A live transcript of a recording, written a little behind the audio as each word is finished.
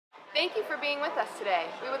Thank you for being with us today.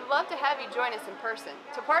 We would love to have you join us in person.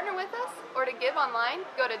 To partner with us or to give online,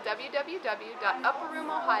 go to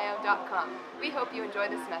www.upperroomohio.com. We hope you enjoy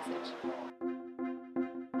this message.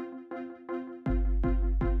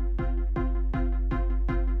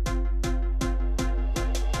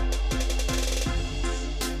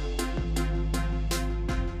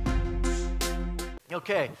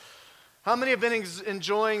 Okay, how many have been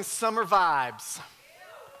enjoying summer vibes?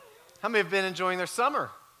 How many have been enjoying their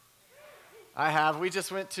summer? I have. We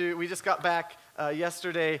just got back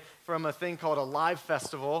yesterday from a thing called a Live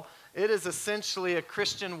Festival. It is essentially a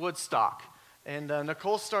Christian Woodstock. And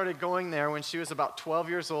Nicole started going there when she was about 12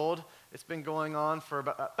 years old. It's been going on for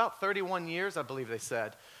about 31 years, I believe they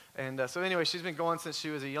said. And so anyway, she's been going since she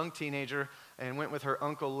was a young teenager and went with her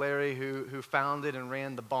uncle Larry, who founded and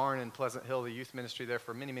ran the Barn in Pleasant Hill, the youth ministry there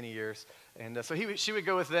for many, many years. And so she would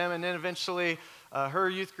go with them, and then eventually her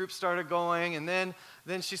youth group started going, and then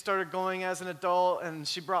she started going as an adult, and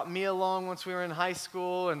she brought me along once we were in high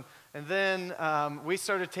school, and then we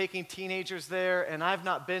started taking teenagers there, and I've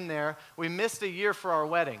not been there. We missed a year for our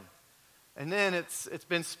wedding, and then it's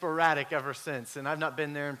been sporadic ever since, and I've not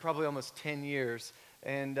been there in probably almost 10 years.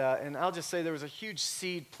 And I'll just say there was a huge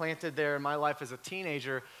seed planted there in my life as a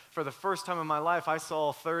teenager. For the first time in my life, I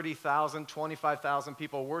saw 30,000, 25,000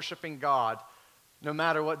 people worshiping God, no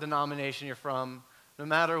matter what denomination you're from, no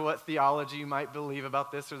matter what theology you might believe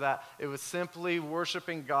about this or that. It was simply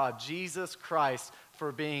worshiping God, Jesus Christ,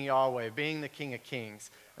 for being Yahweh, being the King of Kings,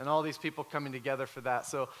 and all these people coming together for that.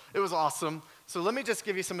 So it was awesome. So let me just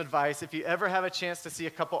give you some advice. If you ever have a chance to see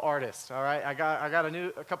a couple artists, all right? I got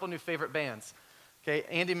a couple new favorite bands. Okay,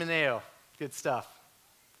 Andy Mineo, good stuff.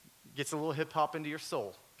 Gets a little hip-hop into your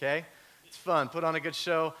soul, okay? It's fun. Put on a good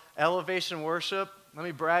show. Elevation Worship, let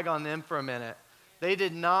me brag on them for a minute. They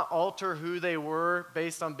did not alter who they were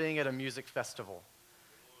based on being at a music festival.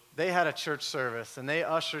 They had a church service, and they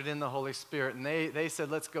ushered in the Holy Spirit, and they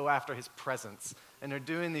said, let's go after his presence. And they're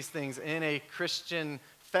doing these things in a Christian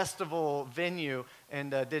festival venue,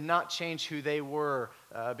 and did not change who they were,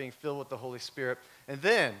 being filled with the Holy Spirit. And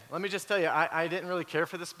then, let me just tell you, I didn't really care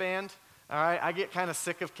for this band, all right? I get kind of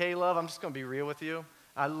sick of K-Love. I'm just going to be real with you.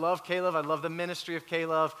 I love K-Love. I love the ministry of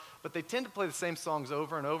K-Love, but they tend to play the same songs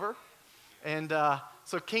over and over. And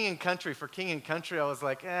so King and Country, for King and Country, I was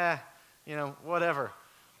like, whatever.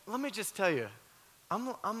 Let me just tell you,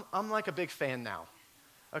 I'm like a big fan now,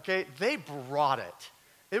 okay? They brought it.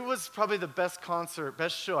 It was probably the best concert,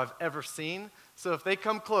 best show I've ever seen. So if they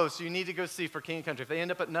come close, you need to go see for King and Country. If they end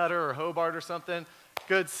up at Nutter or Hobart or something,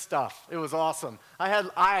 good stuff. It was awesome.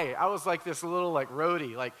 I was like this little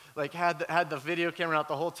roadie, had the video camera out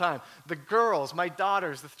the whole time. The girls, my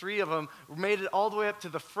daughters, the three of them, made it all the way up to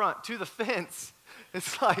the front, to the fence.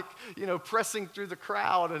 It's like, pressing through the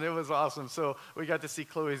crowd, and it was awesome. So we got to see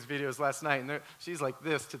Chloe's videos last night, and she's like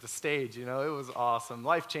this to the stage, It was awesome,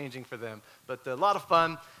 life-changing for them, but a lot of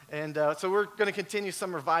fun. And so we're going to continue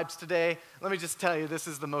Summer Vibes today. Let me just tell you, this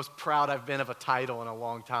is the most proud I've been of a title in a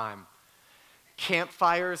long time.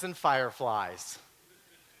 Campfires and Fireflies.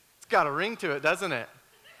 It's got a ring to it, doesn't it?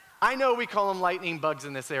 I know we call them lightning bugs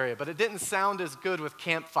in this area, but it didn't sound as good with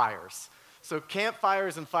campfires. So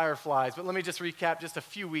campfires and fireflies, but let me just recap just a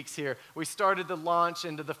few weeks here. We started the launch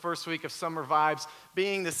into the first week of Summer Vibes,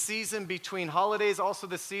 being the season between holidays, also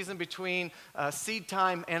the season between seed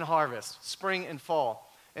time and harvest, spring and fall.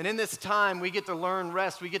 And in this time, we get to learn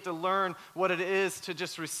rest. We get to learn what it is to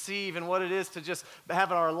just receive and what it is to just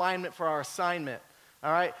have our alignment for our assignment.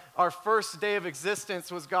 All right? Our first day of existence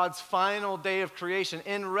was God's final day of creation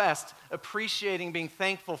in rest, appreciating, being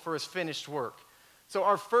thankful for his finished work. So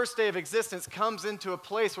our first day of existence comes into a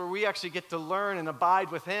place where we actually get to learn and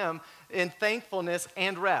abide with him in thankfulness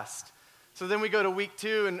and rest. So then we go to week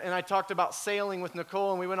 2, and I talked about sailing with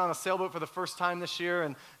Nicole, and we went on a sailboat for the first time this year,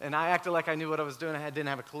 and I acted like I knew what I was doing. I didn't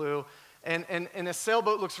have a clue. And a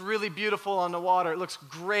sailboat looks really beautiful on the water. It looks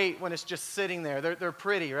great when it's just sitting there. They're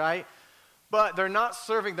pretty, right? But they're not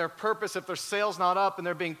serving their purpose if their sail's not up and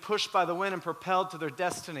they're being pushed by the wind and propelled to their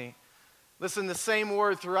destiny. Listen, the same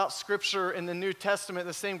word throughout Scripture in the New Testament,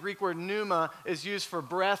 the same Greek word pneuma, is used for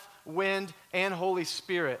breath, wind, and Holy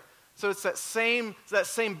Spirit. So it's that same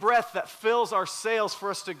breath that fills our sails for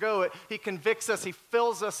us to go. He convicts us. He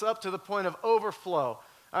fills us up to the point of overflow.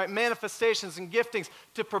 All right, manifestations and giftings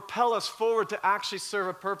to propel us forward to actually serve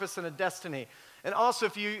a purpose and a destiny. And also,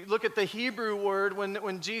 if you look at the Hebrew word,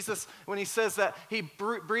 when Jesus says that he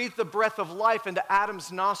breathed the breath of life into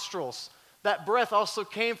Adam's nostrils, that breath also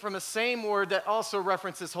came from the same word that also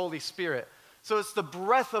references Holy Spirit. So it's the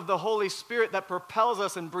breath of the Holy Spirit that propels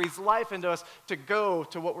us and breathes life into us to go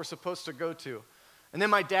to what we're supposed to go to. And then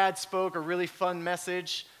my dad spoke a really fun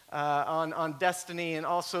message on destiny and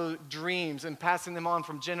also dreams and passing them on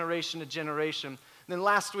from generation to generation. And then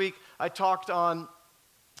last week, I talked on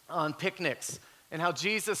picnics and how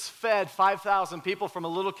Jesus fed 5,000 people from a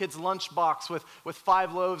little kid's lunchbox with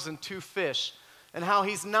 5 loaves and 2 fish. And how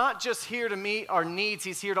he's not just here to meet our needs,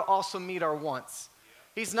 he's here to also meet our wants.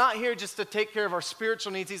 He's not here just to take care of our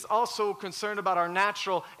spiritual needs. He's also concerned about our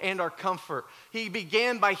natural and our comfort. He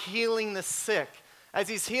began by healing the sick. As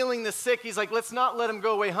he's healing the sick, he's like, let's not let them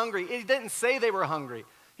go away hungry. He didn't say they were hungry.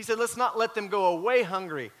 He said, let's not let them go away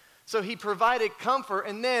hungry. So he provided comfort,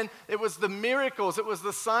 and then it was the miracles, it was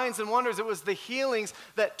the signs and wonders, it was the healings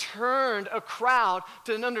that turned a crowd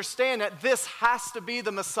to understand that this has to be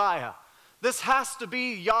the Messiah. This has to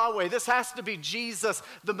be Yahweh. This has to be Jesus,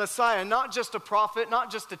 the Messiah. Not just a prophet,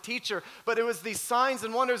 not just a teacher, but it was these signs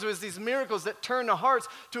and wonders, it was these miracles that turned the hearts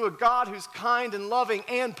to a God who's kind and loving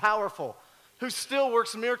and powerful, who still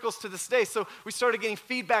works miracles to this day. So we started getting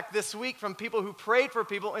feedback this week from people who prayed for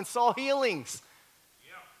people and saw healings.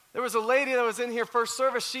 Yeah. There was a lady that was in here first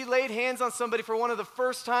service. She laid hands on somebody for one of the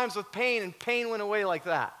first times with pain, and pain went away like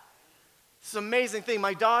that. It's an amazing thing.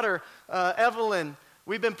 My daughter, Evelyn,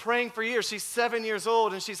 we've been praying for years. She's 7 years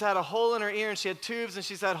old, and she's had a hole in her ear, and she had tubes, and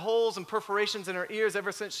she's had holes and perforations in her ears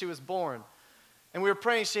ever since she was born. And we were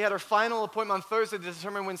praying. She had her final appointment on Thursday to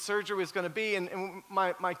determine when surgery was going to be, and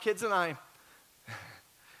my kids and I,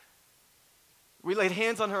 we laid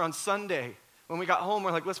hands on her on Sunday. When we got home,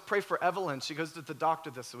 we're like, let's pray for Evelyn. She goes to the doctor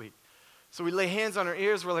this week. So we lay hands on her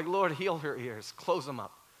ears. We're like, Lord, heal her ears. Close them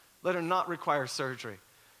up. Let her not require surgery.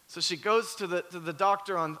 So she goes to the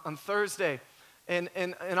doctor on Thursday.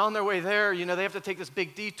 And on their way there, you know, they have to take this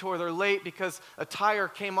big detour. They're late because a tire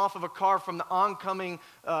came off of a car from the oncoming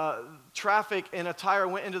traffic, and a tire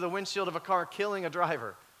went into the windshield of a car, killing a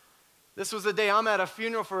driver. This was the day I'm at a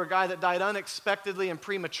funeral for a guy that died unexpectedly and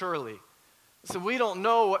prematurely. So we don't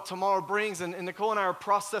know what tomorrow brings, and Nicole and I are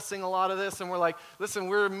processing a lot of this, and we're like, listen,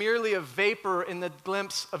 we're merely a vapor in the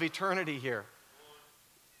glimpse of eternity here.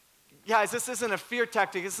 Guys, this isn't a fear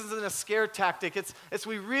tactic. This isn't a scare tactic. It's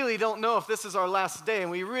we really don't know if this is our last day,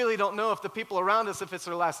 and we really don't know if the people around us, if it's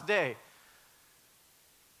their last day.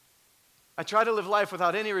 I try to live life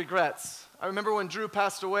without any regrets. I remember when Drew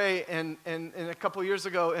passed away and a couple years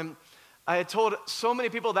ago, and I had told so many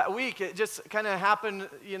people that week, it just kind of happened,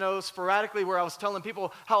 you know, sporadically, where I was telling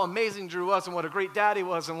people how amazing Drew was and what a great dad he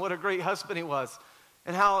was and what a great husband he was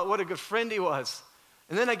and what a good friend he was.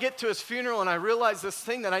 And then I get to his funeral and I realize this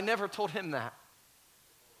thing that I never told him that.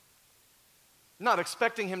 Not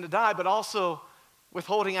expecting him to die, but also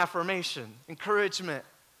withholding affirmation, encouragement.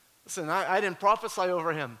 Listen, I didn't prophesy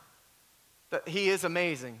over him that he is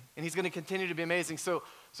amazing and he's going to continue to be amazing. So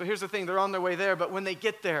here's the thing, they're on their way there, but when they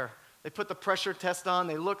get there, they put the pressure test on,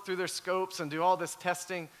 they look through their scopes and do all this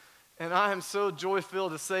testing, and I am so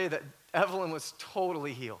joy-filled to say that Evelyn was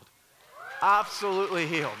totally healed. Absolutely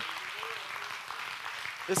healed.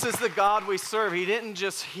 This is the God we serve. He didn't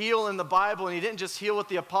just heal in the Bible, and he didn't just heal with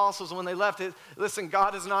the apostles when they left. Listen,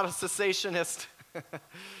 God is not a cessationist.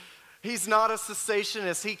 He's not a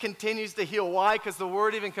cessationist. He continues to heal. Why? Because the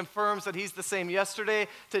word even confirms that he's the same yesterday,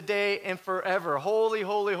 today, and forever. Holy,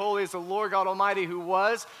 holy, holy is the Lord God Almighty, who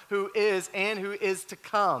was, who is, and who is to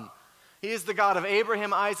come. He is the God of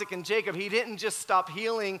Abraham, Isaac, and Jacob. He didn't just stop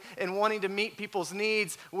healing and wanting to meet people's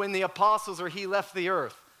needs when the apostles or he left the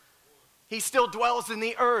earth. He still dwells in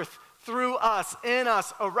the earth, through us, in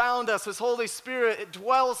us, around us. His Holy Spirit, it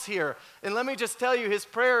dwells here. And let me just tell you, his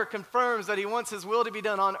prayer confirms that he wants his will to be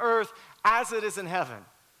done on earth as it is in heaven.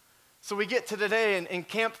 So we get to today in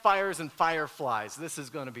campfires and fireflies. This is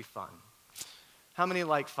going to be fun. How many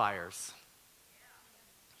like fires?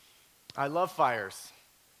 I love fires.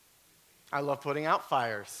 I love putting out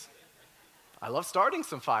fires. I love starting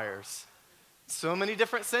some fires. So many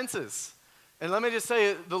different senses. And let me just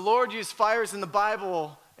say, the Lord used fires in the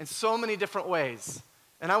Bible in so many different ways.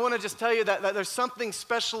 And I want to just tell you that there's something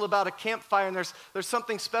special about a campfire, and there's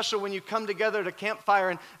something special when you come together at a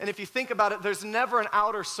campfire. And if you think about it, there's never an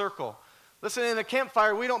outer circle. Listen, in a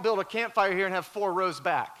campfire, we don't build a campfire here and have 4 rows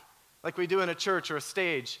back like we do in a church or a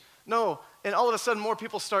stage. No, and all of a sudden more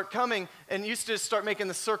people start coming, and you just start making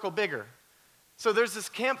the circle bigger. So there's this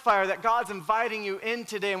campfire that God's inviting you in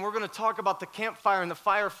today, and we're going to talk about the campfire and the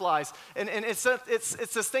fireflies. And it's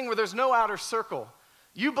this thing where there's no outer circle.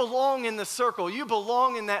 You belong in the circle. You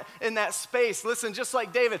belong in that space. Listen, just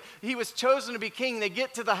like David, he was chosen to be king. They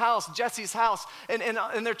get to the house, Jesse's house,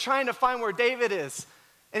 and they're trying to find where David is.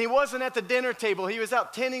 And he wasn't at the dinner table. He was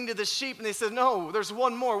out tending to the sheep, and they said, no, there's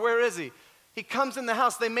one more. Where is he? He comes in the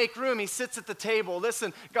house, they make room, he sits at the table.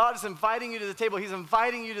 Listen, God is inviting you to the table. He's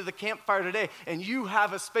inviting you to the campfire today, and you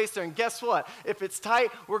have a space there. And guess what? If it's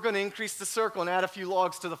tight, we're going to increase the circle and add a few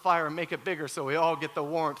logs to the fire and make it bigger so we all get the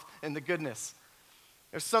warmth and the goodness.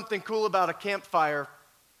 There's something cool about a campfire.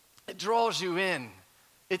 It draws you in.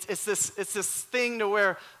 It's this thing to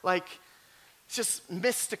where, like, it's just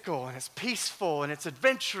mystical, and it's peaceful, and it's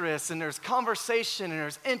adventurous, and there's conversation, and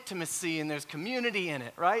there's intimacy, and there's community in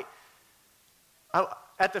it, right?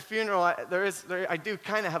 At the funeral, I do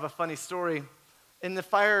kind of have a funny story. In the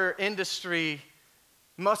fire industry,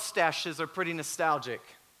 mustaches are pretty nostalgic.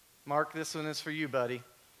 Mark, this one is for you, buddy.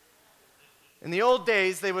 In the old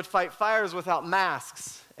days, they would fight fires without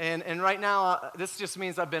masks. And right now, this just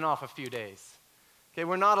means I've been off a few days. Okay,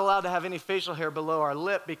 we're not allowed to have any facial hair below our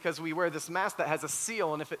lip because we wear this mask that has a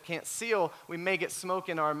seal. And if it can't seal, we may get smoke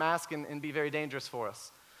in our mask and be very dangerous for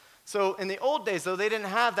us. So in the old days, though, they didn't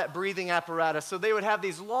have that breathing apparatus, so they would have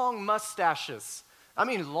these long mustaches. I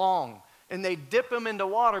mean long. And they'd dip them into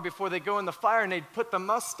water before they go in the fire, and they'd put the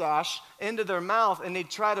mustache into their mouth, and they'd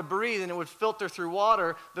try to breathe, and it would filter through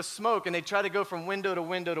water, the smoke, and they'd try to go from window to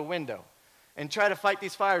window to window and try to fight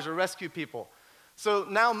these fires or rescue people. So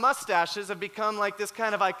now mustaches have become like this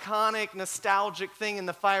kind of iconic, nostalgic thing in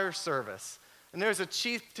the fire service. And there's a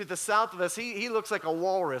chief to the south of us. He looks like a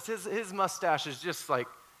walrus. His mustache is just like,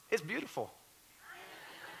 it's beautiful.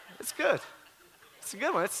 It's good. It's a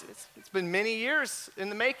good one. It's been many years in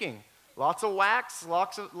the making. Lots of wax,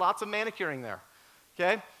 lots of manicuring there.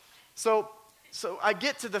 Okay? So I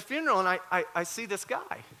get to the funeral and I see this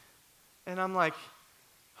guy. And I'm like,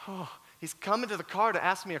 oh, he's coming to the car to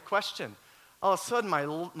ask me a question. All of a sudden,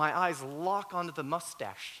 my eyes lock onto the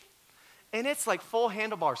mustache. And it's like full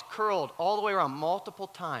handlebars, curled all the way around multiple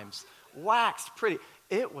times, waxed pretty.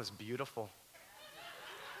 It was beautiful.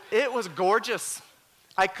 It was gorgeous.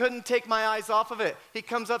 I couldn't take my eyes off of it. He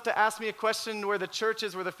comes up to ask me a question where the church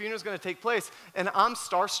is, where the funeral is going to take place, and I'm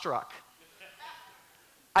starstruck.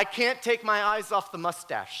 I can't take my eyes off the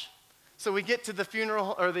mustache. So we get to the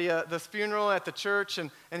funeral, or the funeral at the church,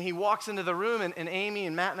 and he walks into the room, and Amy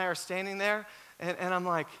and Matt and I are standing there, and I'm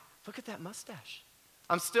like, look at that mustache.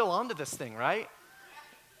 I'm still onto this thing, right?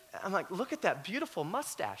 I'm like, look at that beautiful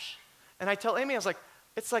mustache. And I tell Amy, I was like,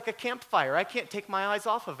 it's like a campfire. I can't take my eyes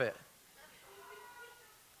off of it.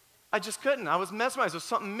 I just couldn't. I was mesmerized. There was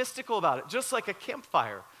something mystical about it, just like a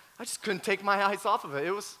campfire. I just couldn't take my eyes off of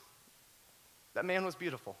it. That man was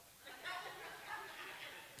beautiful.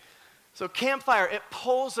 So campfire, it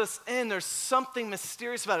pulls us in. There's something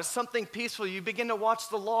mysterious about it, something peaceful. You begin to watch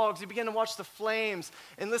the logs. You begin to watch the flames.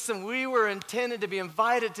 And listen, we were intended to be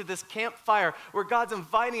invited to this campfire where God's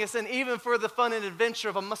inviting us in, even for the fun and adventure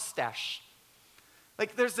of a mustache.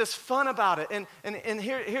 Like, there's this fun about it. And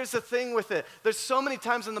here's the thing with it. There's so many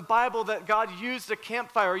times in the Bible that God used a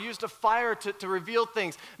campfire or used a fire to reveal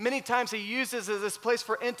things. Many times he uses this place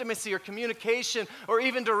for intimacy or communication or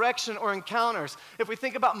even direction or encounters. If we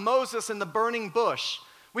think about Moses in the burning bush,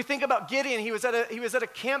 we think about Gideon. He was at a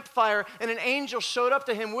campfire, and an angel showed up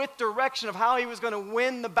to him with direction of how he was going to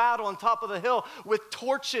win the battle on top of the hill with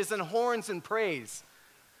torches and horns and praise.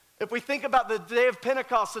 If we think about the day of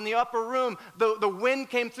Pentecost in the upper room, the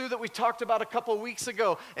wind came through that we talked about a couple of weeks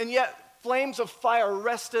ago, and yet flames of fire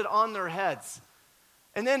rested on their heads.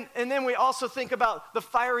 And then we also think about the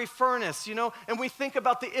fiery furnace, and we think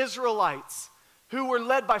about the Israelites who were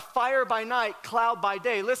led by fire by night, cloud by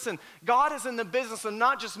day. Listen, God is in the business of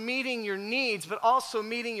not just meeting your needs, but also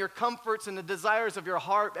meeting your comforts and the desires of your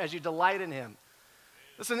heart as you delight in him.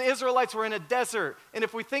 Listen, the Israelites were in a desert, and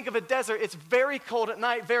if we think of a desert, it's very cold at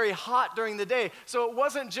night, very hot during the day. So it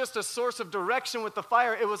wasn't just a source of direction with the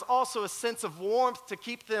fire, it was also a sense of warmth to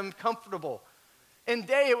keep them comfortable. In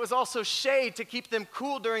day, it was also shade to keep them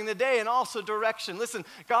cool during the day, and also direction. Listen,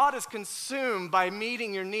 God is consumed by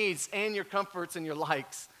meeting your needs and your comforts and your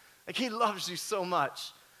likes. Like, he loves you so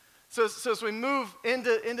much. So as we move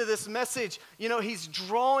into this message, he's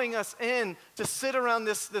drawing us in to sit around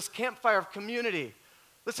this campfire of community.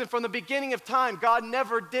 Listen, from the beginning of time, God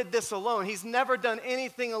never did this alone. He's never done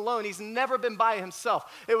anything alone. He's never been by himself.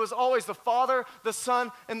 It was always the Father, the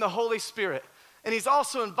Son, and the Holy Spirit. And he's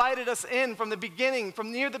also invited us in from the beginning,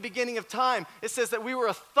 from near the beginning of time. It says that we were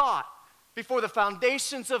a thought before the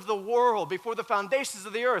foundations of the world, before the foundations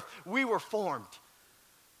of the earth, we were formed.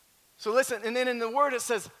 So listen, and then in the Word it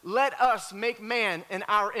says, let us make man in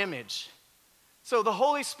our image. So the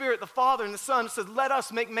Holy Spirit, the Father, and the Son says, let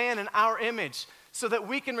us make man in our image, so that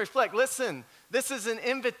we can reflect. Listen, this is an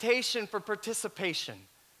invitation for participation.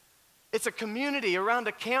 It's a community around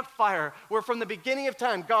a campfire where from the beginning of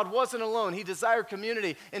time, God wasn't alone. He desired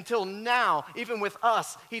community until now, even with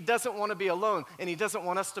us, he doesn't want to be alone, and he doesn't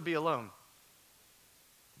want us to be alone.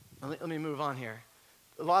 Let me move on here.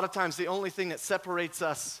 A lot of times, the only thing that separates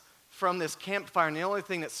us from this campfire and the only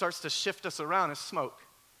thing that starts to shift us around is smoke.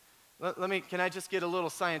 Can I just get a little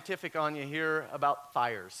scientific on you here about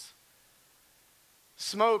fires?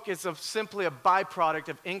 Smoke is simply a byproduct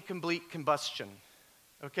of incomplete combustion,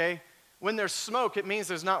 okay? When there's smoke, it means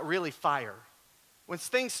there's not really fire. When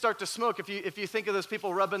things start to smoke, if you think of those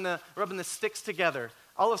people rubbing the sticks together,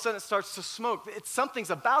 all of a sudden it starts to smoke. Something's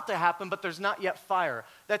about to happen, but there's not yet fire.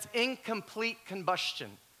 That's incomplete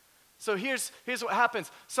combustion. So here's what happens.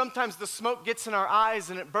 Sometimes the smoke gets in our eyes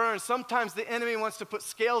and it burns. Sometimes the enemy wants to put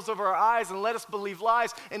scales over our eyes and let us believe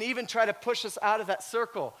lies and even try to push us out of that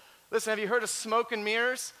circle. Listen, have you heard of smoke and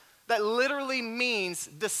mirrors? That literally means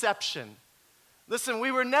deception. Listen,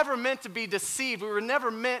 we were never meant to be deceived. We were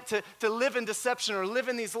never meant to live in deception or live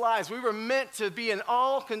in these lies. We were meant to be an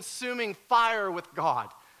all-consuming fire with God.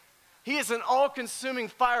 He is an all-consuming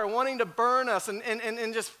fire wanting to burn us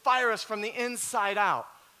and just fire us from the inside out.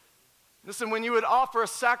 Listen, when you would offer a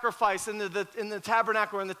sacrifice in the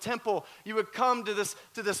tabernacle or in the temple, you would come to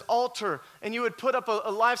this altar and you would put up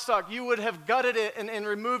a livestock. You would have gutted it and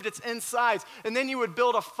removed its insides. And then you would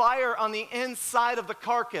build a fire on the inside of the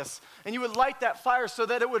carcass. And you would light that fire so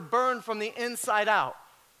that it would burn from the inside out.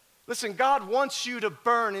 Listen, God wants you to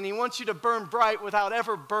burn, and he wants you to burn bright without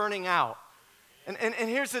ever burning out. And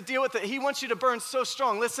here's the deal with it. He wants you to burn so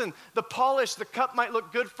strong. Listen, the cup might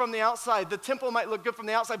look good from the outside. The temple might look good from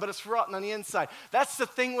the outside, but it's rotten on the inside. That's the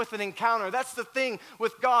thing with an encounter. That's the thing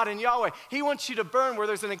with God and Yahweh. He wants you to burn where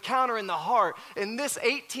there's an encounter in the heart. And this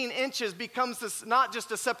 18 inches becomes this, not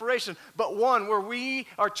just a separation, but one where we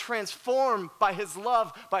are transformed by his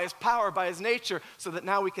love, by his power, by his nature, so that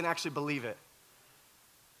now we can actually believe it.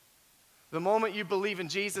 The moment you believe in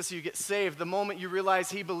Jesus, you get saved. The moment you realize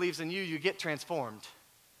he believes in you, you get transformed.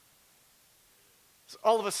 So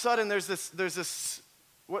all of a sudden, there's this,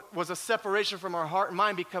 what was a separation from our heart and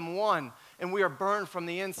mind become one, and we are burned from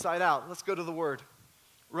the inside out. Let's go to the word.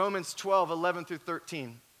 Romans 12, 11 through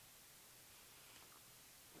 13.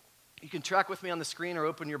 You can track with me on the screen or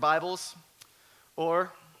open your Bibles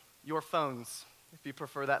or your phones if you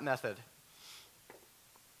prefer that method.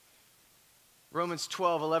 Romans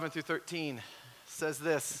 12, 11 through 13 says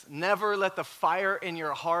this: never let the fire in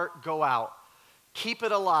your heart go out. Keep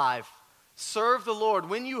it alive. Serve the Lord.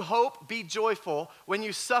 When you hope, be joyful. When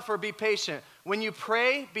you suffer, be patient. When you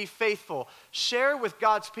pray, be faithful. Share with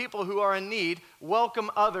God's people who are in need. Welcome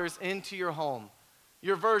others into your home.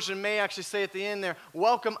 Your version may actually say at the end there,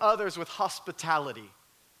 welcome others with hospitality.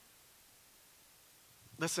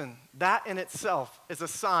 Listen, that in itself is a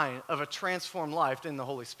sign of a transformed life in the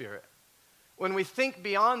Holy Spirit. When we think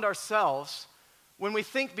beyond ourselves, when we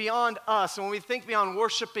think beyond us, and when we think beyond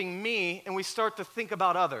worshiping me, and we start to think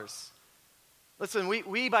about others. Listen,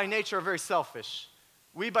 we by nature are very selfish.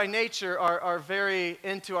 We by nature are very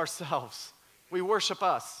into ourselves. We worship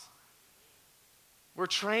us. We're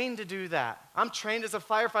trained to do that. I'm trained as a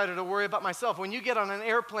firefighter to worry about myself. When you get on an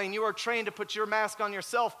airplane, you are trained to put your mask on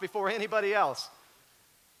yourself before anybody else.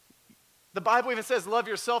 The Bible even says love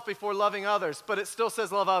yourself before loving others, but it still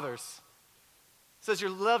says love others. It says you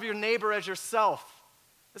love your neighbor as yourself.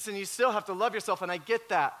 Listen, you still have to love yourself, and I get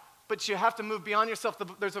that, but you have to move beyond yourself.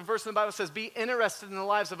 There's a verse in the Bible that says, be interested in the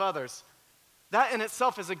lives of others. That in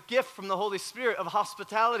itself is a gift from the Holy Spirit of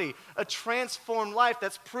hospitality, a transformed life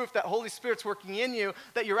that's proof that Holy Spirit's working in you,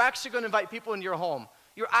 that you're actually going to invite people into your home.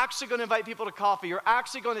 You're actually going to invite people to coffee. You're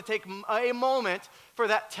actually going to take a moment for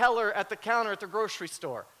that teller at the counter at the grocery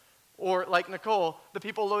store. Or like Nicole, the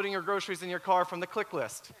people loading your groceries in your car from the click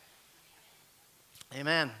list.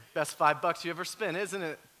 Amen. Best $5 you ever spent, isn't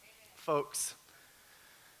it, folks?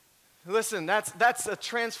 Listen, that's a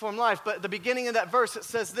transformed life. But at the beginning of that verse, it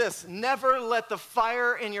says this: never let the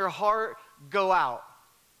fire in your heart go out.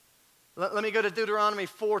 Let me go to Deuteronomy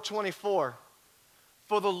 4:24.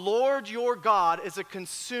 For the Lord your God is a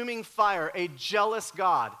consuming fire, a jealous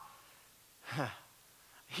God.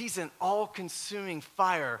 He's an all-consuming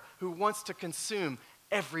fire who wants to consume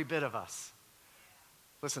every bit of us.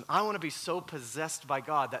 Listen, I want to be so possessed by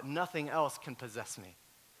God that nothing else can possess me.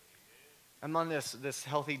 I'm on this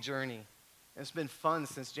healthy journey. It's been fun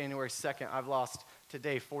since January 2nd. I've lost,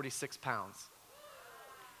 today, 46 pounds.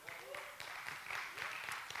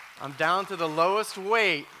 I'm down to the lowest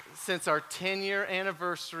weight since our 10-year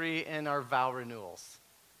anniversary and our vow renewals.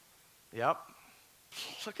 Yep.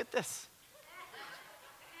 Look at this.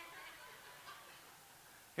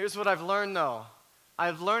 Here's what I've learned, though.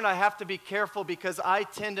 I've learned I have to be careful because I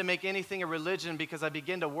tend to make anything a religion because I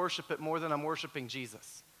begin to worship it more than I'm worshiping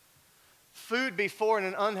Jesus. Food before in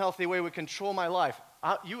an unhealthy way would control my life.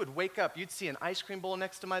 You would wake up, you'd see an ice cream bowl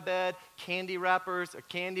next to my bed, candy wrappers, a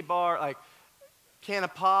candy bar, like can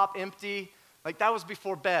of pop, empty. Like that was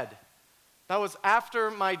before bed. That was after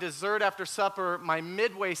my dessert after supper, my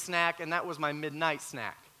midway snack, and that was my midnight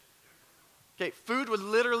snack. Okay, food would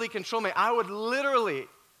literally control me. I would literally,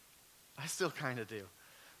 I still kind of do,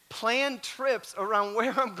 plan trips around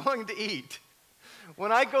where I'm going to eat.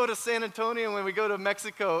 When I go to San Antonio, when we go to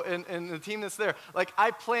Mexico and the team that's there, like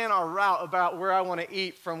I plan our route about where I want to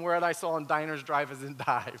eat from where I saw in diners, drive-ins, and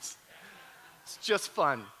dives. It's just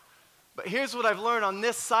fun. But here's what I've learned on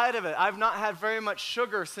this side of it. I've not had very much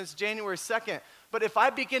sugar since January 2nd. But if I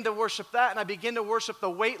begin to worship that and I begin to worship the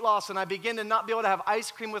weight loss and I begin to not be able to have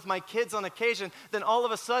ice cream with my kids on occasion, then all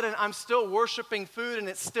of a sudden I'm still worshiping food and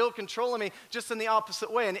it's still controlling me just in the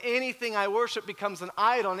opposite way. And anything I worship becomes an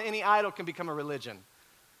idol, and any idol can become a religion.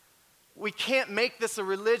 We can't make this a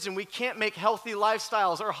religion. We can't make healthy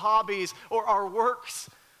lifestyles or hobbies or our works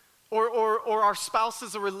or our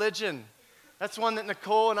spouses a religion. That's one that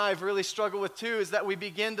Nicole and I have really struggled with too, is that we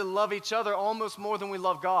begin to love each other almost more than we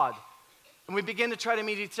love God. And we begin to try to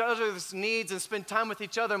meet each other's needs and spend time with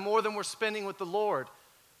each other more than we're spending with the Lord.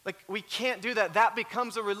 Like, we can't do that. That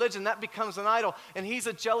becomes a religion. That becomes an idol. And he's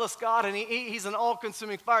a jealous God, and he's an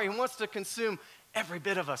all-consuming fire. He wants to consume every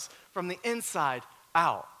bit of us from the inside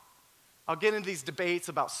out. I'll get into these debates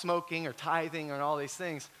about smoking or tithing and all these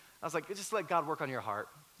things. I was like, just let God work on your heart.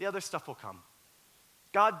 The other stuff will come.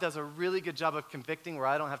 God does a really good job of convicting where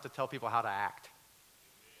I don't have to tell people how to act.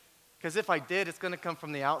 Because if I did, it's going to come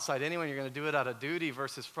from the outside anyway. You're going to do it out of duty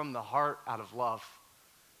versus from the heart out of love.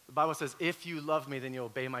 The Bible says, if you love me, then you'll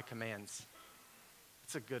obey my commands.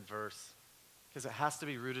 It's a good verse because it has to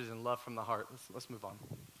be rooted in love from the heart. Let's move on.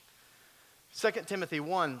 2 Timothy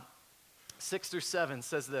 1, 6-7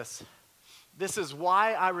 says this. This is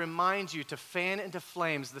why I remind you to fan into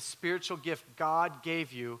flames the spiritual gift God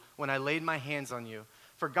gave you when I laid my hands on you.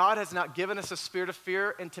 For God has not given us a spirit of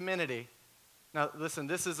fear and timidity. Now, listen,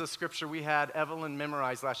 this is a scripture we had Evelyn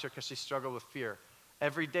memorize last year because she struggled with fear.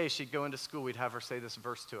 Every day she'd go into school, we'd have her say this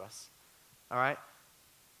verse to us, all right?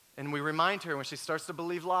 And we remind her when she starts to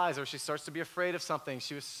believe lies or she starts to be afraid of something.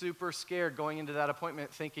 She was super scared going into that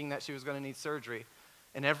appointment thinking that she was going to need surgery.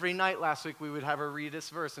 And every night last week, we would have her read this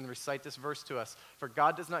verse and recite this verse to us. For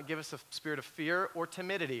God does not give us a spirit of fear or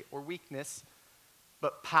timidity or weakness,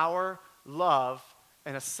 but power, love,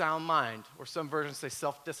 and a sound mind. Or some versions say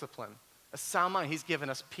self-discipline. A sound mind. He's given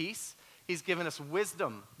us peace. He's given us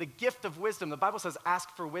wisdom, the gift of wisdom. The Bible says, ask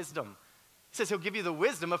for wisdom. He says he'll give you the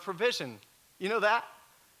wisdom of provision. You know that?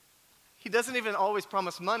 He doesn't even always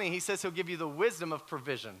promise money. He says he'll give you the wisdom of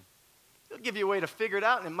provision. He'll give you a way to figure it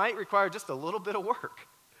out, and it might require just a little bit of work.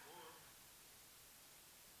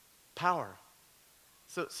 Power.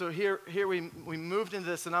 So here we moved into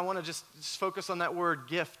this, and I want to just focus on that word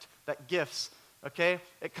gift, that gifts, okay?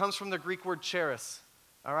 It comes from the Greek word charis,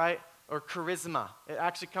 all right? Or charisma. It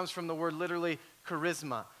actually comes from the word literally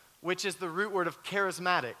charisma, which is the root word of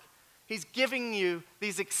charismatic. He's giving you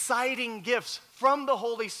these exciting gifts from the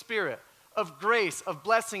Holy Spirit of grace, of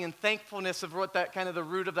blessing, and thankfulness of what that kind of the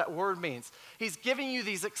root of that word means. He's giving you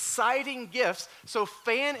these exciting gifts, so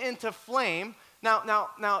fan into flame. Now,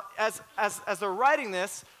 as they're writing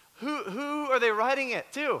this, who are they writing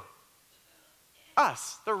it to?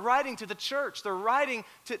 Us. They're writing to the church. They're writing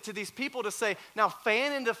to these people to say, now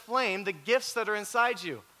fan into flame the gifts that are inside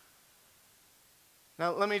you.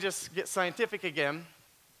 Now, let me just get scientific again.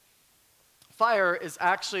 Fire is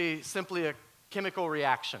actually simply a chemical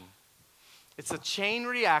reaction. It's a chain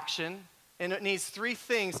reaction, and it needs three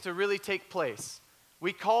things to really take place.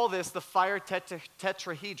 We call this the fire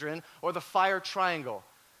tetrahedron or the fire triangle.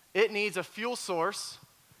 It needs a fuel source,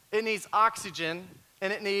 it needs oxygen,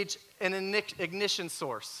 and it needs an ignition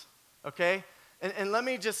source, okay? And let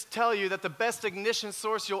me just tell you that the best ignition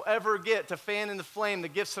source you'll ever get to fan in the flame the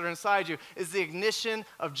gifts that are inside you is the ignition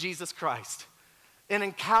of Jesus Christ. An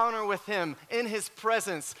encounter with him, in his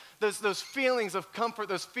presence, those feelings of comfort,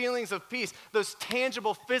 those feelings of peace, those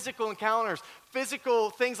tangible physical encounters, physical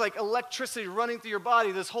things like electricity running through your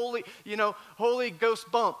body, those holy ghost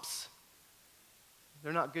bumps.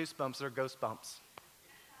 They're not goosebumps, they're ghost bumps.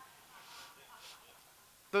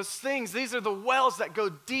 Those things, these are the wells that go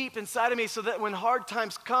deep inside of me so that when hard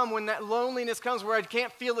times come, when that loneliness comes where I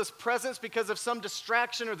can't feel his presence because of some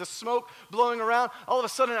distraction or the smoke blowing around, all of a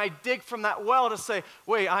sudden I dig from that well to say,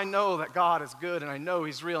 wait, I know that God is good and I know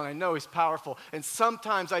he's real and I know he's powerful. And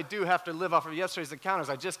sometimes I do have to live off of yesterday's encounters.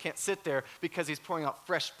 I just can't sit there because he's pouring out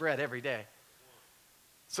fresh bread every day.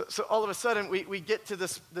 So all of a sudden, we get to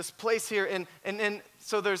this place here, and then,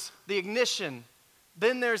 so there's the ignition.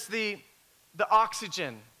 Then there's the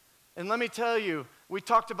oxygen. And let me tell you, we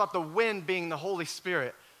talked about the wind being the Holy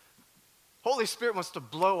Spirit. Holy Spirit wants to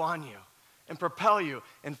blow on you and propel you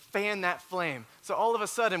and fan that flame. So all of a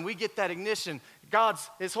sudden, we get that ignition.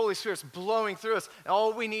 His Holy Spirit's blowing through us. And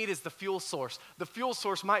all we need is the fuel source. The fuel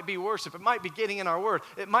source might be worship. It might be getting in our word.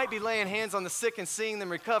 It might be laying hands on the sick and seeing them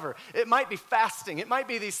recover. It might be fasting. It might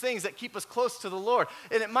be these things that keep us close to the Lord.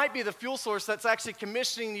 And it might be the fuel source that's actually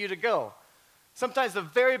commissioning you to go. Sometimes the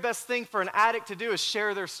very best thing for an addict to do is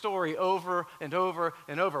share their story over and over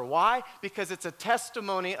and over. Why? Because it's a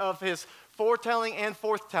testimony of his foretelling and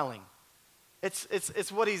forthtelling.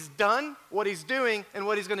 It's what he's done, what he's doing, and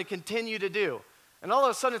what he's going to continue to do. And all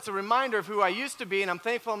of a sudden, it's a reminder of who I used to be, and I'm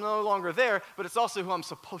thankful I'm no longer there, but it's also who I'm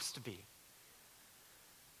supposed to be.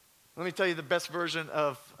 Let me tell you the best version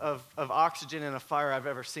of oxygen in a fire I've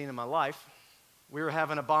ever seen in my life. We were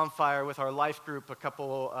having a bonfire with our life group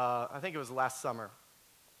I think it was last summer.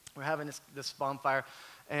 We're having this bonfire,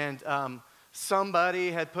 and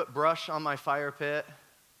somebody had put brush on my fire pit.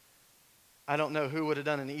 I don't know who would have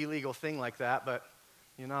done an illegal thing like that, but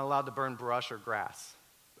you're not allowed to burn brush or grass.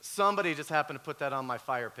 Somebody just happened to put that on my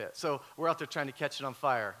fire pit. So we're out there trying to catch it on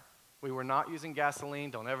fire. We were not using gasoline.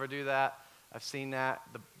 Don't ever do that. I've seen that,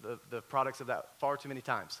 the products of that far too many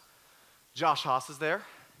times. Josh Haas is there.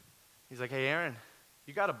 He's like, hey, Aaron,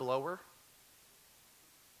 you got a blower?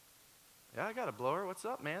 Yeah, I got a blower. What's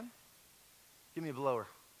up, man? Give me a blower.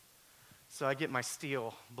 So I get my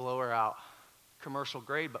steel blower out. Commercial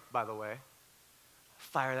grade, by the way.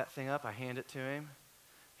 Fire that thing up. I hand it to him.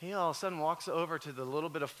 He all of a sudden walks over to the little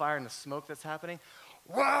bit of fire and the smoke that's happening.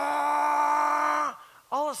 Wah!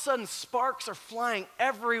 All of a sudden, sparks are flying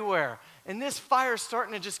everywhere. And this fire is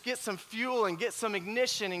starting to just get some fuel and get some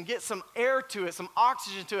ignition and get some air to it, some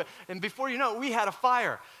oxygen to it. And before you know it, we had a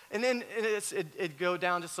fire. And then it'd go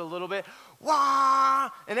down just a little bit. Wah!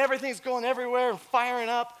 And everything's going everywhere and firing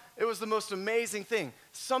up. It was the most amazing thing.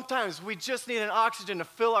 Sometimes we just need an oxygen to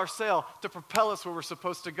fill our sail to propel us where we're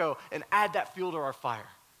supposed to go and add that fuel to our fire.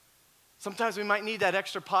 Sometimes we might need that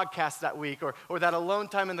extra podcast that week or that alone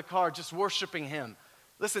time in the car just worshiping Him.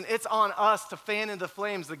 Listen, it's on us to fan into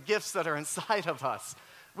flames the gifts that are inside of us.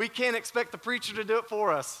 We can't expect the preacher to do it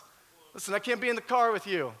for us. Listen, I can't be in the car with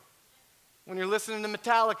you when you're listening to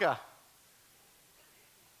Metallica.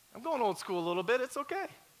 I'm going old school a little bit. It's okay.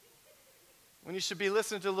 When you should be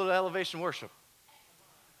listening to a little elevation worship.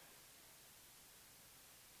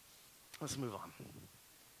 Let's move on.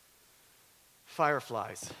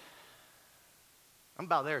 Fireflies. I'm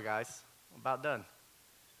about there, guys. I'm about done.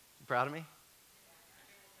 You proud of me?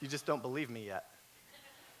 You just don't believe me yet.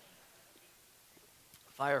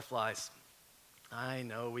 Fireflies. I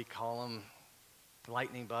know we call them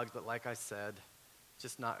lightning bugs, but like I said,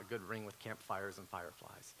 just not a good ring with campfires and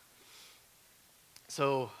fireflies.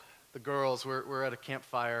 So the girls, we're at a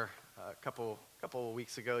campfire a couple of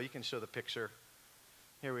weeks ago. You can show the picture.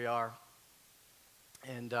 Here we are.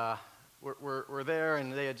 And we're there,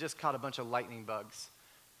 and they had just caught a bunch of lightning bugs.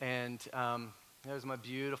 And there's my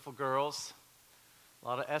beautiful girls. A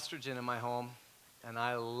lot of estrogen in my home, and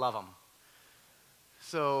I love them.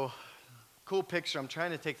 So, cool picture. I'm trying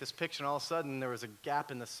to take this picture, and all of a sudden there was a gap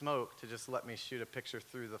in the smoke to just let me shoot a picture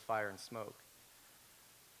through the fire and smoke.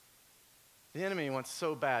 The enemy wants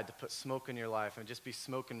so bad to put smoke in your life and just be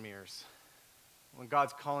smoke and mirrors. When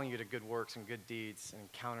God's calling you to good works and good deeds and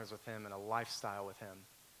encounters with Him and a lifestyle with Him.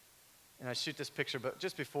 And I shoot this picture, but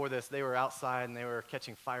just before this, they were outside and they were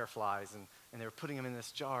catching fireflies and they were putting them in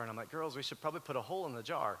this jar. And I'm like, girls, we should probably put a hole in the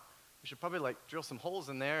jar. We should probably drill some holes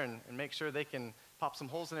in there and make sure they can pop some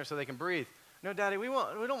holes in there so they can breathe. No, Daddy, we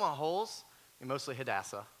don't want holes. And mostly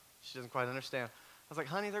Hadassah. She doesn't quite understand. I was like,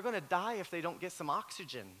 honey, they're going to die if they don't get some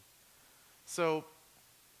oxygen. So,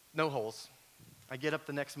 no holes. I get up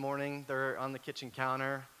the next morning, they're on the kitchen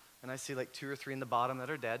counter, and I see like 2 or 3 in the bottom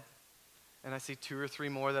that are dead. And I see 2 or 3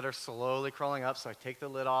 more that are slowly crawling up, so I take the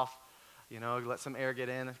lid off, let some air get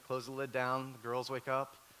in, close the lid down, the girls wake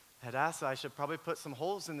up. Hadassah, I should probably put some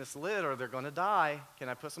holes in this lid or they're going to die. Can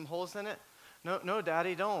I put some holes in it? No,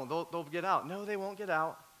 Daddy, don't. They'll get out. No, they won't get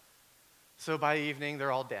out. So by evening,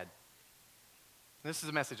 they're all dead. This is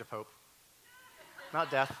a message of hope, not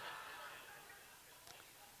death.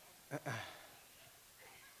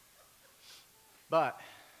 But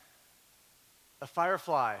a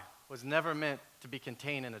firefly was never meant to be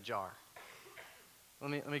contained in a jar.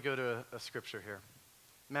 Let me go to a scripture here.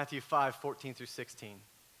 Matthew 5:14-16.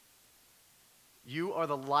 You are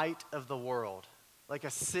the light of the world, like a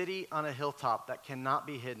city on a hilltop that cannot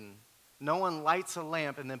be hidden. No one lights a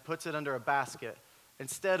lamp and then puts it under a basket.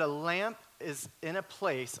 Instead, a lamp is in a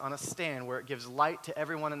place on a stand where it gives light to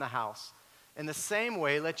everyone in the house. In the same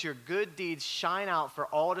way, let your good deeds shine out for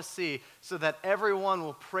all to see so that everyone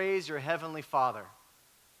will praise your heavenly Father.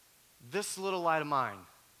 This little light of mine,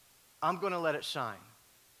 I'm going to let it shine,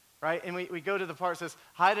 right? And we go to the part that says,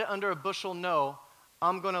 hide it under a bushel, no,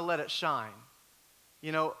 I'm going to let it shine.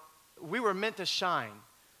 You know, we were meant to shine.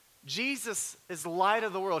 Jesus is the light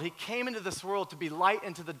of the world. He came into this world to be light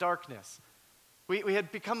into the darkness. We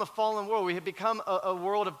had become a fallen world. We had become a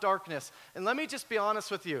world of darkness. And let me just be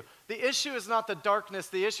honest with you. The issue is not the darkness.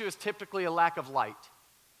 The issue is typically a lack of light.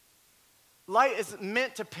 Light is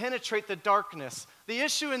meant to penetrate the darkness. The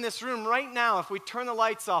issue in this room right now, if we turn the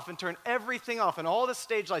lights off and turn everything off and all the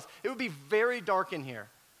stage lights, it would be very dark in here.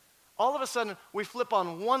 All of a sudden, we flip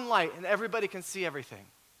on one light and everybody can see everything.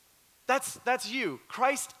 That's you.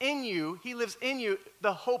 Christ in you, he lives in you,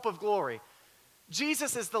 the hope of glory.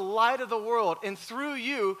 Jesus is the light of the world, and through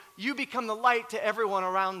you, you become the light to everyone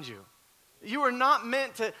around you. You are not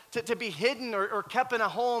meant to be hidden or kept in a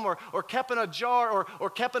home or kept in a jar or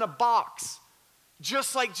kept in a box.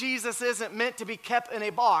 Just like Jesus isn't meant to be kept in a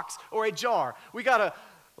box or a jar. We got to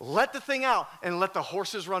let the thing out and let the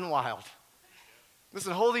horses run wild.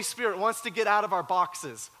 Listen, Holy Spirit wants to get out of our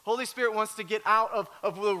boxes. Holy Spirit wants to get out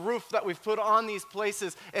of the roof that we've put on these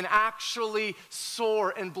places and actually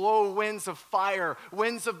soar and blow winds of fire,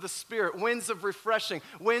 winds of the Spirit, winds of refreshing,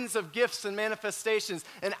 winds of gifts and manifestations,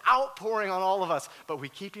 and outpouring on all of us. But we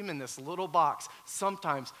keep him in this little box,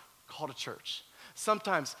 sometimes called a church,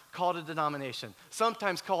 sometimes called a denomination,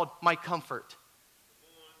 sometimes called my comfort.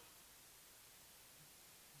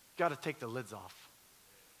 Got to take the lids off.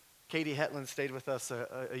 Katie Hetland stayed with us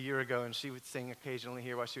a year ago, and she would sing occasionally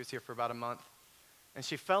here while she was here for about a month. And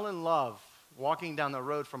she fell in love walking down the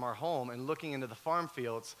road from our home and looking into the farm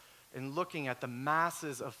fields and looking at the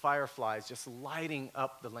masses of fireflies just lighting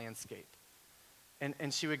up the landscape.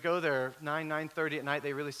 And she would go there 9:30 at night.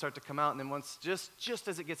 They really start to come out, and then once just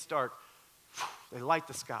as it gets dark, they light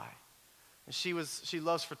the sky. And she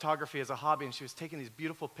loves photography as a hobby, and she was taking these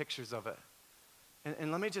beautiful pictures of it. And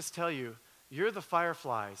let me just tell you, you're the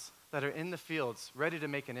fireflies that are in the fields ready to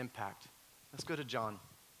make an impact. Let's go to John.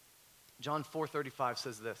 John 4:35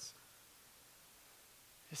 says this.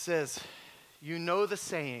 It says, you know the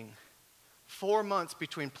saying, 4 months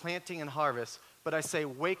between planting and harvest, but I say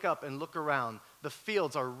wake up and look around. The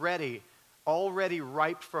fields are ready, already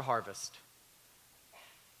ripe for harvest.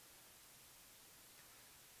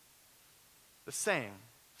 The saying,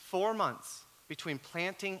 4 months between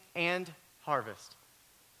planting and harvest.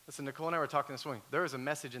 Listen, Nicole and I were talking this morning. There is a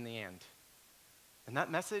message in the end. And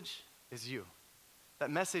that message is you. That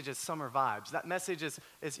message is summer vibes. That message is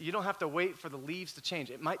you don't have to wait for the leaves to change.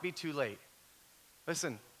 It might be too late.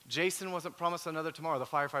 Listen, Jason wasn't promised another tomorrow, the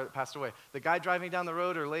firefighter that passed away. The guy driving down the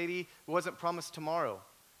road or lady wasn't promised tomorrow.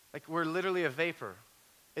 Like, we're literally a vapor.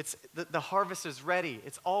 It's the harvest is ready.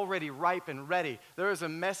 It's already ripe and ready. There is a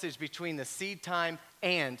message between the seed time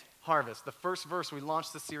and harvest. The first verse we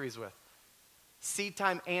launched the series with. Seed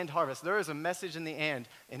time and harvest. There is a message in the and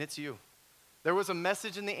it's you. There was a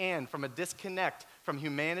message in the and from a disconnect from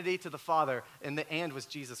humanity to the Father, and the and was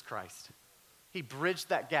Jesus Christ. He bridged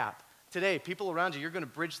that gap. Today, people around you, you're going to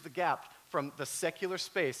bridge the gap from the secular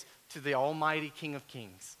space to the almighty King of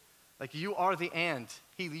Kings. Like, you are the and.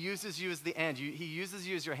 He uses you as the and. He uses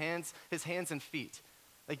you as his hands and feet.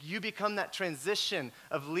 Like, you become that transition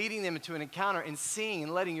of leading them into an encounter and seeing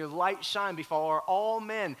and letting your light shine before all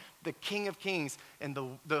men, the King of Kings and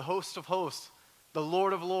the host of hosts, the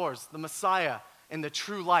Lord of Lords, the Messiah, and the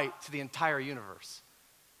true light to the entire universe.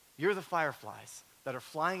 You're the fireflies that are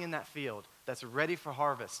flying in that field that's ready for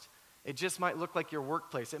harvest. It just might look like your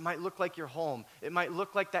workplace. It might look like your home. It might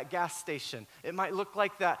look like that gas station. It might look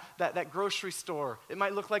like that grocery store. It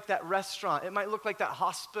might look like that restaurant. It might look like that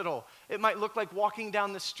hospital. It might look like walking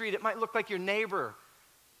down the street. It might look like your neighbor.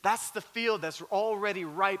 That's the field that's already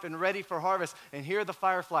ripe and ready for harvest. And here are the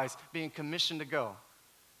fireflies being commissioned to go.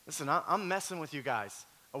 Listen, I'm messing with you guys.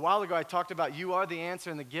 A while ago, I talked about you are the answer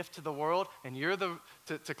and the gift to the world, and you're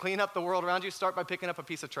to clean up the world around you, start by picking up a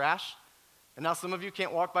piece of trash. And now some of you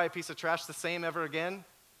can't walk by a piece of trash the same ever again.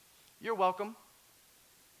 You're welcome.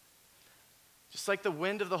 Just like the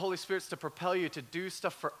wind of the Holy Spirit's to propel you to do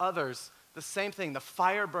stuff for others, the same thing. The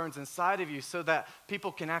fire burns inside of you so that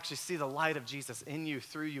people can actually see the light of Jesus in you,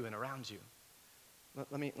 through you, and around you.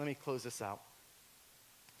 Let me close this out.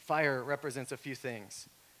 Fire represents a few things.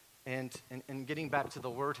 And getting back to the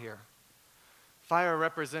word here, fire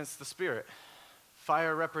represents the Spirit.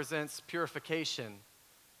 Fire represents purification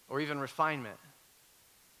or even refinement.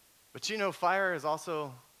 But you know, fire is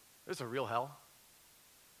also, there's a real hell.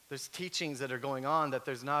 there's teachings that are going on that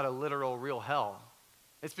there's not a literal real hell.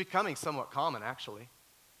 It's becoming somewhat common, actually.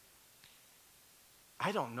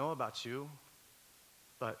 I don't know about you,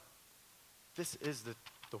 but this is the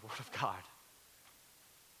Word of God.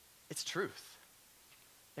 It's truth.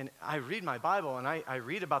 And I read my Bible, and I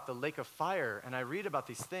read about the lake of fire, and I read about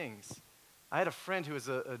these things. I had a friend who was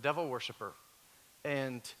a devil worshiper,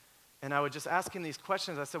 and I would just ask him these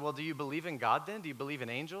questions. I said, well, do you believe in God then? Do you believe in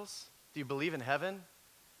angels? Do you believe in heaven?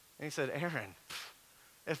 And he said, Aaron,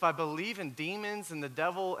 if I believe in demons and the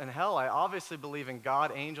devil and hell, I obviously believe in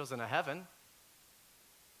God, angels, and a heaven.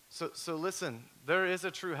 So listen, there is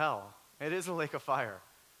a true hell. It is a lake of fire.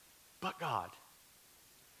 But God.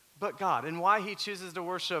 But God. And why he chooses to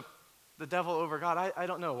worship the devil over God, I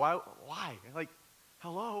don't know. Why? Like,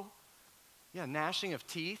 hello? Yeah, gnashing of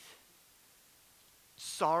teeth,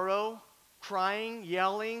 sorrow, crying,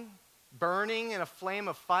 yelling, burning in a flame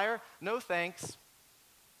of fire. No thanks.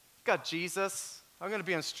 Got Jesus. I'm going to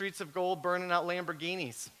be on streets of gold burning out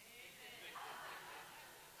Lamborghinis.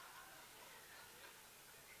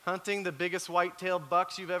 Hunting the biggest white-tailed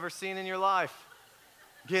bucks you've ever seen in your life.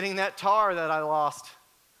 Getting that tar that I lost.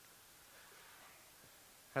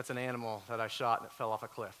 That's an animal that I shot and it fell off a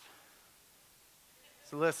cliff.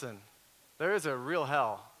 So listen, there is a real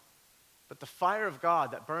hell. But the fire of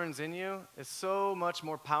God that burns in you is so much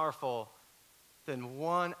more powerful than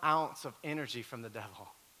 1 ounce of energy from the devil.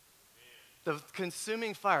 The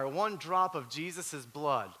consuming fire, 1 drop of Jesus'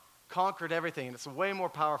 blood, conquered everything, and it's way more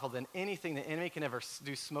powerful than anything the enemy can ever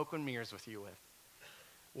do smoke and mirrors with you with.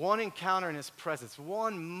 1 encounter in his presence,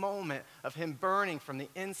 1 moment of him burning from the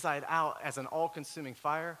inside out as an all-consuming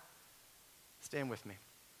fire. Stand with me.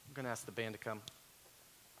 I'm going to ask the band to come.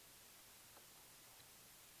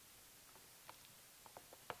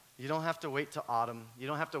 You don't have to wait till autumn. You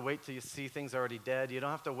don't have to wait till you see things already dead. You don't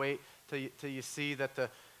have to wait till you see that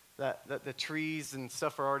the trees and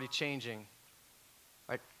stuff are already changing.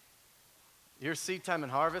 Like, your seed time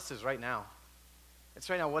and harvest is right now. It's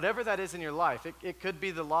right now. Whatever that is in your life. It could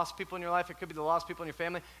be the lost people in your life. It could be the lost people in your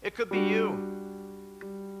family. It could be you.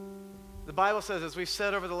 The Bible says, as we've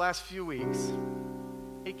said over the last few weeks,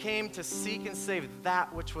 he came to seek and save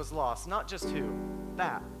that which was lost. Not just who.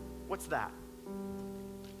 That. What's that?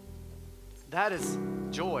 That is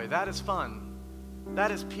joy. That is fun.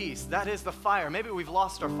 That is peace. That is the fire. Maybe we've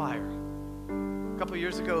lost our fire. A couple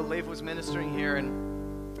years ago, Lev was ministering here,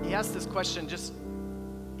 and he asked this question.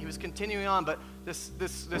 He was continuing on, but this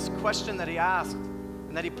question that he asked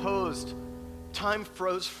and that he posed, time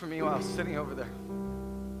froze for me while I was sitting over there.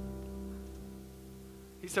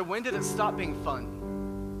 He said, when did it stop being fun?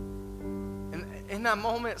 And in that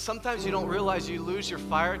moment, sometimes you don't realize you lose your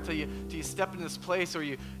fire till you step in this place, or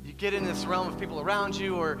you get in this realm of people around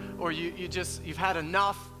you, or you've had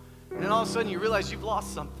enough, and then all of a sudden you realize you've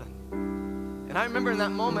lost something. And I remember in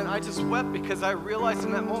that moment, I just wept because I realized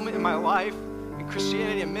in that moment in my life, in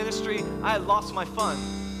Christianity and ministry, I had lost my fun.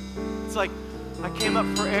 It's like I came up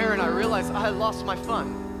for air and I realized I had lost my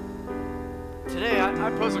fun. Today, I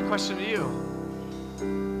pose a question to you.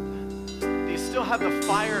 Do you still have the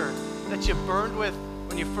fire that you burned with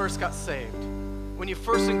when you first got saved? When you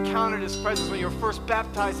first encountered his presence, when you were first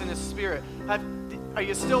baptized in his Spirit? Are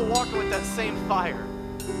you still walking with that same fire?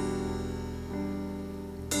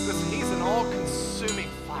 Because he's an all-consuming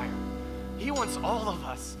fire. He wants all of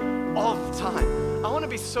us, all the time. I want to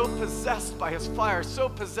be so possessed by his fire, so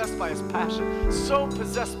possessed by his passion, so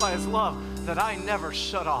possessed by his love that I never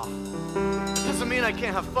shut off. It doesn't mean I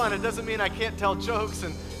can't have fun. It doesn't mean I can't tell jokes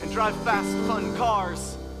and drive fast, fun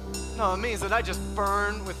cars. No, it means that I just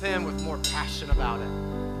burn with him with more passion about it.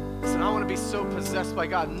 Listen, I want to be so possessed by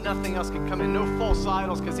God, nothing else can come in, no false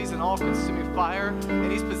idols, because he's an all-consuming fire,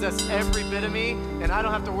 and he's possessed every bit of me, and I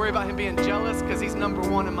don't have to worry about him being jealous, because he's number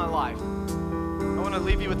 1 in my life. I want to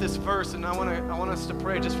leave you with this verse, and I want us to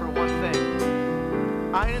pray just for one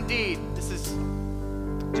thing. I indeed, this is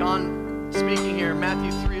John speaking here,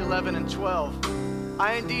 Matthew 3:11 and 12.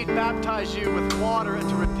 I indeed baptize you with water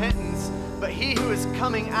unto repentance, but he who is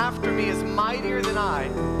coming after me is mightier than I,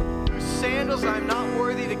 whose sandals I am not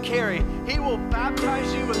worthy to carry. He will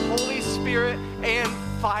baptize you with Holy Spirit and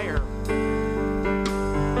fire.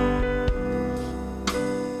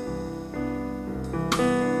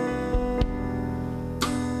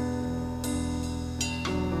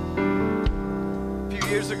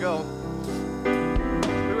 Years ago,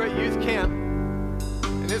 we were at youth camp,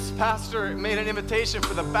 and this pastor made an invitation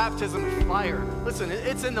for the baptism of fire. Listen,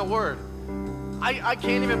 it's in the Word. I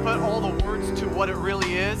can't even put all the words to what it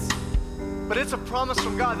really is, but it's a promise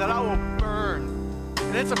from God that I will burn.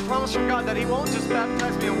 And it's a promise from God that he won't just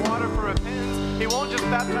baptize me in water for repentance. He won't just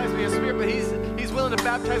baptize me in spirit, but he's willing to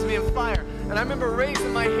baptize me in fire. And I remember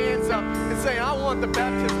raising my hands up and saying, I want the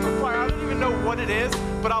baptism of fire. I don't even know what it is,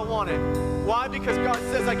 but I want it. Why? Because God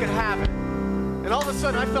says I can have it. And all of a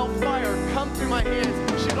sudden, I felt fire come through my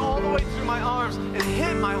hands, shoot all the way through my arms, and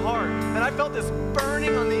hit my heart. And I felt this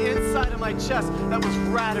burning on the inside of my chest that was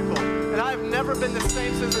radical. And I've never been the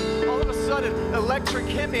same since. And all of a sudden, electric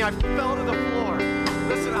hit me. I fell to the floor.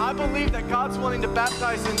 Listen, I believe that God's wanting to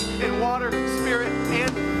baptize in water, spirit,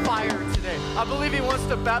 and fire today. I believe he wants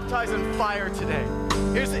to baptize in fire today.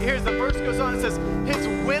 Here's the verse goes on. It says, his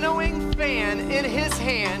winnowing fan in his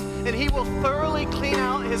hand, and he will thoroughly clean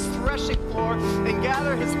out his threshing floor and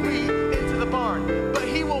gather his wheat into the barn. But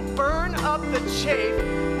he will burn up the chaff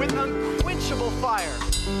with unquenchable fire.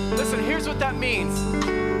 Listen, here's what that means.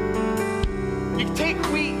 You take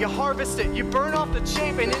wheat, you harvest it, you burn off the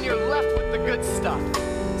chaff, and then you're left with the good stuff.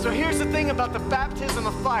 So here's the thing about the baptism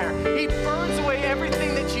of fire. He burns away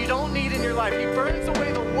everything that you don't need in your life. He burns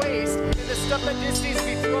away the waste and the stuff that just needs to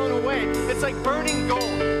be thrown away. It's like burning gold.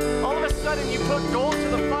 All of a sudden, you put gold to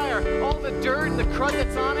the fire, all the dirt and the crud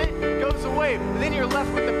that's on it goes away. And then you're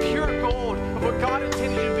left with the pure gold of what God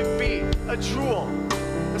intended you to be, a jewel.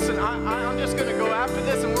 Listen, I'm just going to go after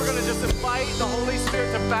this, and we're going to just invite the Holy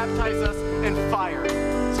Spirit to baptize us in fire.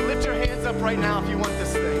 So lift your hands up right now if you want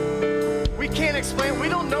this thing. We can't explain. We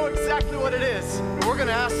don't know exactly what it is, but we're going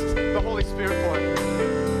to ask the Holy Spirit for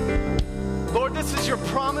it. Lord, this is your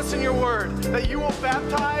promise in your word that you will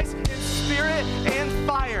baptize in spirit and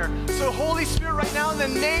fire. So Holy Spirit, right now, in the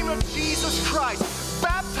name of Jesus Christ,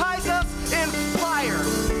 baptize us in fire.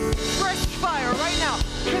 Fresh fire right now.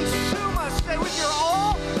 Consume us with your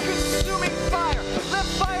all-consuming fire. Let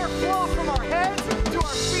fire flow from our heads to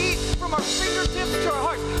our feet, from our fingertips to our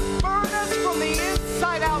hearts. Burn us from the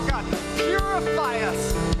inside out, God. Purify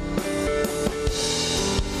us.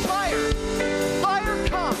 Fire. Fire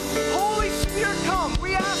come. Holy Spirit come.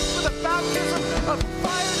 We ask for the baptism of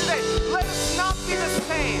fire today. Let us not be the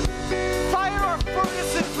same. Fire our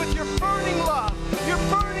furnaces with your burning love, your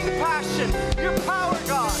burning passion, your power,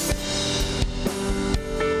 God.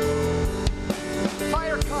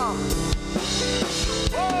 Fire come.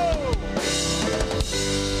 Whoa!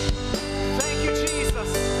 Thank you, Jesus.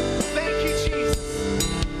 Thank you, Jesus.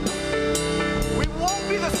 We won't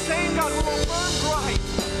be the same, God. We will burn bright.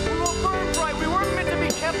 We will burn bright. We weren't meant to be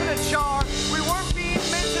kept in a jar. We weren't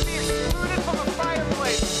meant to be excluded from a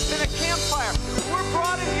fireplace in a campfire. We're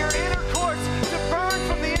brought into your inner courts to burn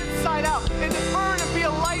from the inside out and to burn and be a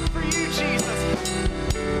light for you, Jesus.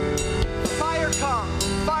 Fire come.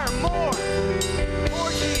 Fire more.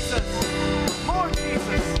 More Jesus. More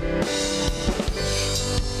Jesus.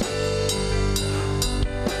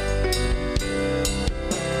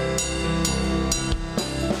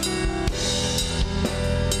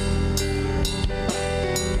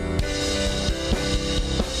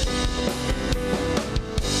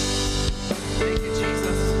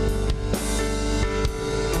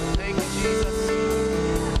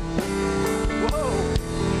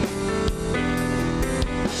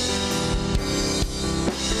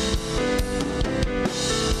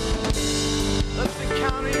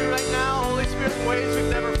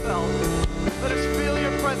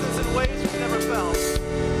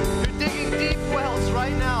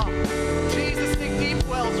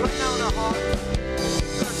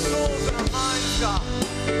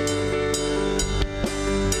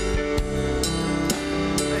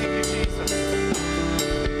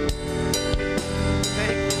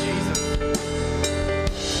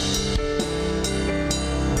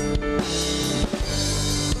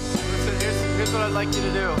 Like you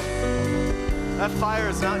to do. That fire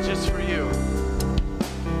is not just for you.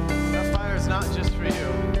 That fire is not just for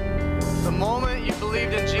you. The moment you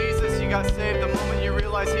believed in Jesus, you got saved. The moment you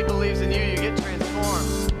realize he believes in you, you get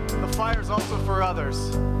transformed. The fire is also for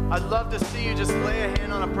others. I'd love to see you just lay a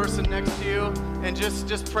hand on a person next to you and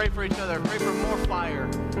just pray for each other. Pray for more fire.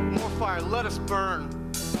 More fire. Let us burn.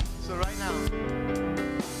 So right now,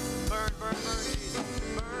 burn, burn, burn, Jesus.